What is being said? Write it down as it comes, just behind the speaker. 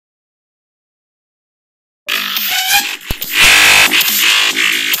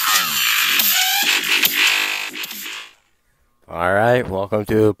All right, welcome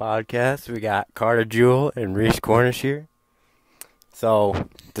to the podcast. We got Carter Jewell and Reese Cornish here. So,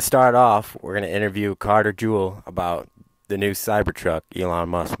 to start off, we're going to interview Carter Jewell about the new Cybertruck Elon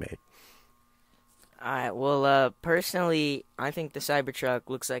Musk made. Alright, well, personally, I think the Cybertruck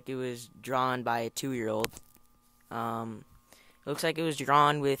looks like it was drawn by a 2-year-old. It looks like it was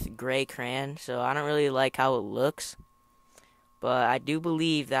drawn with gray crayon, so I don't really like how it looks. But I do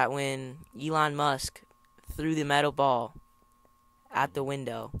believe that when Elon Musk threw the metal ball at the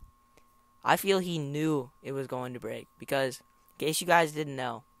window, I feel he knew it was going to break. Because, in case you guys didn't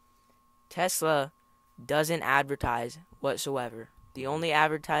know, Tesla doesn't advertise whatsoever. The only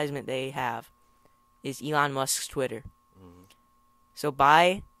advertisement they have is Elon Musk's Twitter. So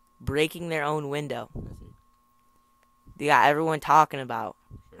by breaking their own window, they got everyone talking about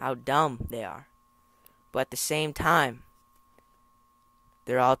how dumb they are. But at the same time,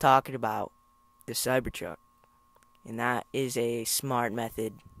 they're all talking about the Cybertruck. And that is a smart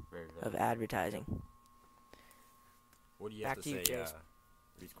method of advertising. What do you Back have to to you, say, Chase.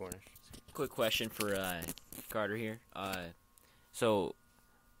 Reese Cornish? Quick question for Carter here. So,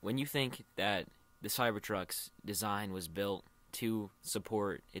 when you think that the Cybertruck's design was built to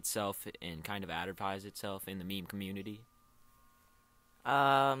support itself and kind of advertise itself in the meme community?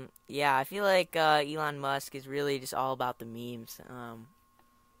 Yeah, I feel like Elon Musk is really just all about the memes.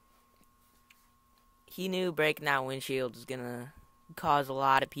 He knew breaking that windshield was gonna cause a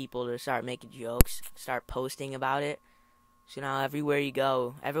lot of people to start making jokes, start posting about it. So now everywhere you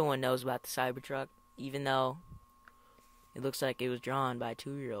go, everyone knows about the Cybertruck, even though it looks like it was drawn by a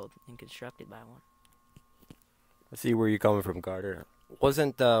 2-year-old and constructed by one. I see where you're coming from, Carter.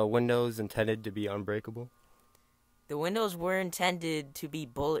 Wasn't the windows intended to be unbreakable? The windows were intended to be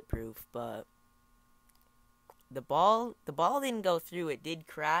bulletproof, but the ball didn't go through. It did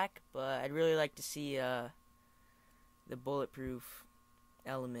crack, but I'd really like to see the bulletproof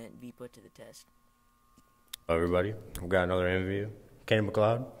element be put to the test. Hello, everybody. We've got another interview. Kenny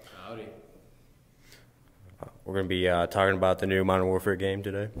McLeod. Howdy. We're going to be talking about the new Modern Warfare game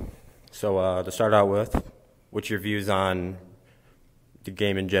today. So, to start out with, what's your views on the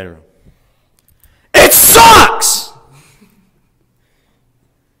game in general? It sucks!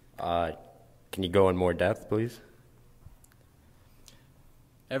 Can you go in more depth, please?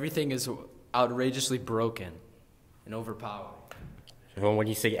 Everything is outrageously broken and overpowered. So when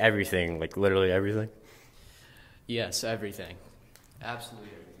you say everything, like literally everything? Yes, everything. Absolutely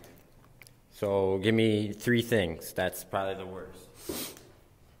everything. So give me 3 things. That's probably the worst.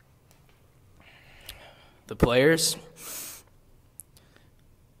 The players,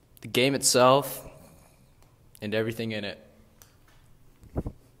 the game itself, and everything in it.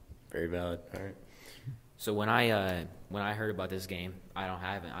 Very valid. All right. So when I heard about this game, I don't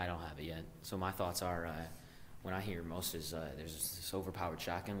have it yet. So my thoughts are, when I hear most is there's this overpowered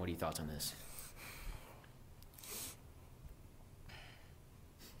shotgun. What are your thoughts on this?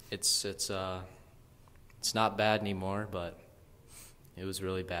 It's not bad anymore, but it was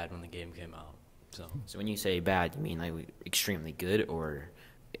really bad when the game came out. So when you say bad, you mean like extremely good or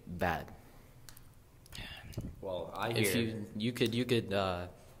bad? Well, I If hear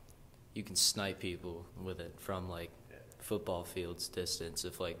you can snipe people with it from like football fields distance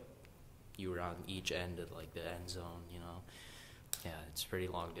if like you were on each end of like the end zone, you know. Yeah, it's pretty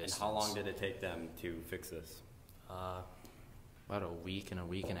long And distance. how long did it take them to fix this? About a week and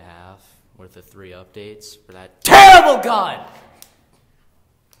a half worth of 3 updates for that terrible gun.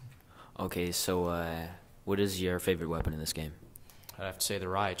 Okay, so what is your favorite weapon in this game? I'd have to say the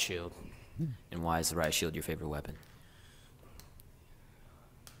riot shield. And why is the riot shield your favorite weapon?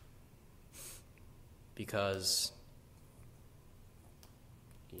 Because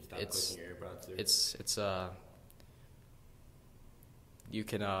Can you stop It's- clicking your earbuds, dude? it's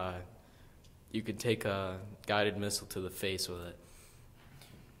you can take a guided missile to the face with it.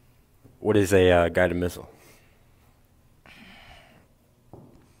 What is a guided missile?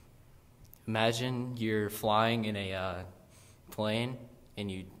 Imagine you're flying in a plane and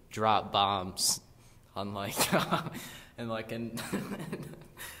you drop bombs on like and like an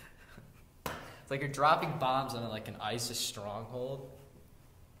it's like you're dropping bombs on like an ISIS stronghold.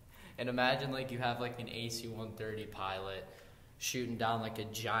 And imagine like you have like an AC-130 pilot shooting down like a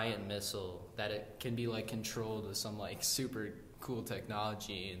giant missile that it can be like controlled with some like super cool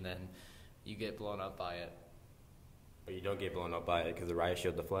technology, and then you get blown up by it. But you don't get blown up by it because the riot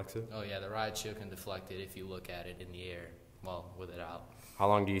shield deflects it? Oh yeah, the riot shield can deflect it if you look at it in the air, well, with it out. How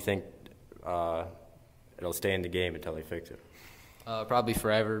long do you think it'll stay in the game until they fix it? Probably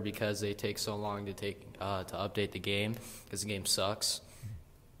forever because they take so long to update the game because the game sucks.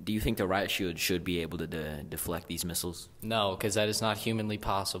 Do you think the riot shield should be able to deflect these missiles? No, because that is not humanly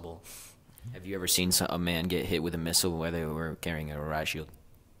possible. Have you ever seen a man get hit with a missile while they were carrying a riot shield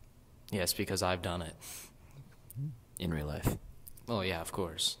Yes, because I've done it. in real life? Oh, yeah, of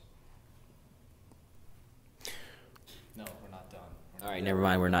course. No, we're not done. All right, never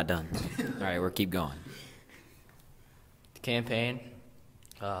mind. We're not done. All right, we'll keep going. The campaign,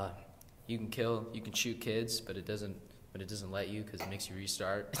 you can shoot kids, but it doesn't let you because it makes you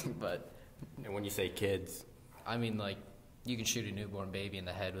restart. But And when you say kids, I mean, like, you can shoot a newborn baby in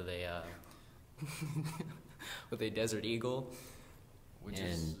the head with a with a Desert Eagle, which And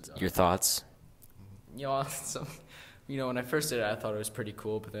is your thoughts? you know, when I first did it, I thought it was pretty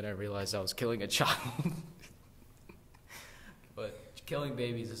cool, but then I realized I was killing a child. But killing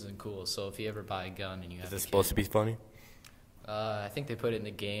babies isn't cool. So if you ever buy a gun and you have is a this kid, supposed to be funny? I think they put it in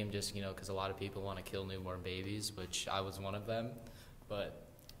the game just because a lot of people want to kill newborn babies, which I was one of them. But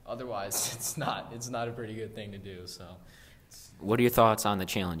otherwise, it's not a pretty good thing to do. So. What are your thoughts on the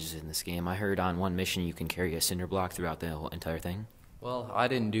challenges in this game? I heard on one mission you can carry a cinder block throughout the whole entire thing. Well, I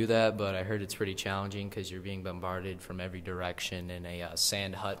didn't do that, but I heard it's pretty challenging because you're being bombarded from every direction in a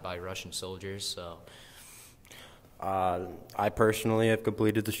sand hut by Russian soldiers. So, I personally have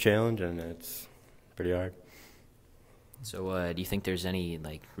completed this challenge, and it's pretty hard. So, do you think there's any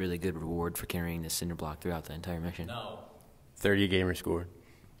really good reward for carrying this cinder block throughout the entire mission? no. 30 gamer scored.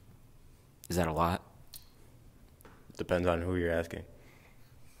 Is that a lot? Depends on who you're asking.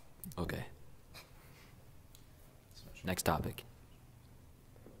 Okay. Next topic.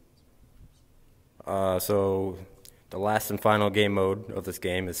 So the last and final game mode of this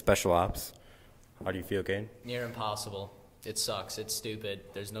game is Special Ops. How do you feel, Kane? Near impossible. It sucks. It's stupid.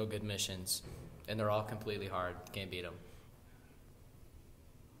 There's no good missions, and they're all completely hard. Can't beat them.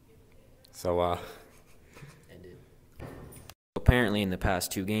 So, Apparently, in the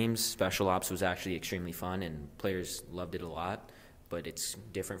past 2 games, Special Ops was actually extremely fun, and players loved it a lot. But it's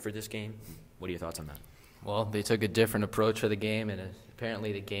different for this game. What are your thoughts on that? Well, they took a different approach for the game, and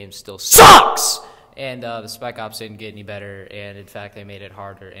apparently the game still sucks. And the Spec Ops didn't get any better, and in fact, they made it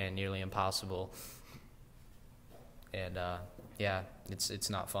harder and nearly impossible. And yeah, it's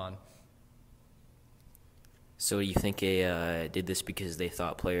not fun. So, do you think they did this because they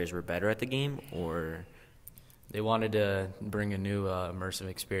thought players were better at the game, or? They wanted to bring a new immersive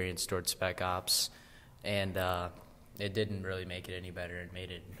experience towards Spec Ops, and it didn't really make it any better. It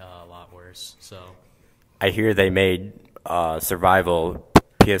made it a lot worse. So I hear they made Survival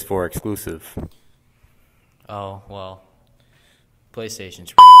PS4 exclusive. oh well,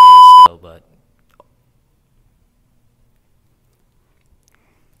 PlayStation's pretty gay still, but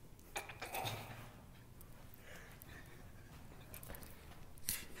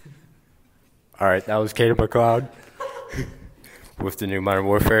All right, that was Kane McLeod with the new Modern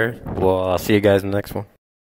Warfare. Well, I'll see you guys in the next one.